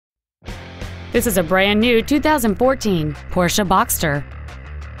This is a brand new 2014 Porsche Boxster.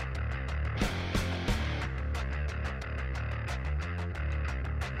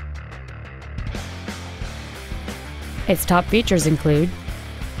 Its top features include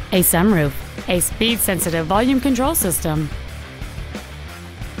a sunroof, a speed-sensitive volume control system,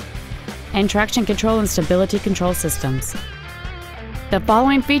 and traction control and stability control systems. The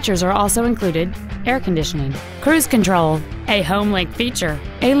following features are also included: air conditioning, cruise control, a home-link feature,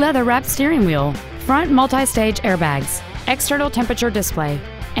 a leather-wrapped steering wheel, front multi-stage airbags, external temperature display,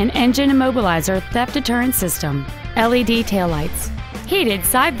 an engine immobilizer theft deterrent system, LED taillights, heated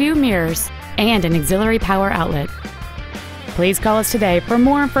side view mirrors, and an auxiliary power outlet. Please call us today for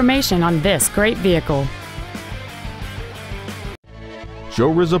more information on this great vehicle. Joe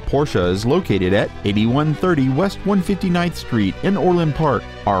Rizza Porsche is located at 8130 West 159th Street in Orland Park.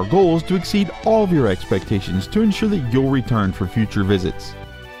 Our goal is to exceed all of your expectations to ensure that you'll return for future visits.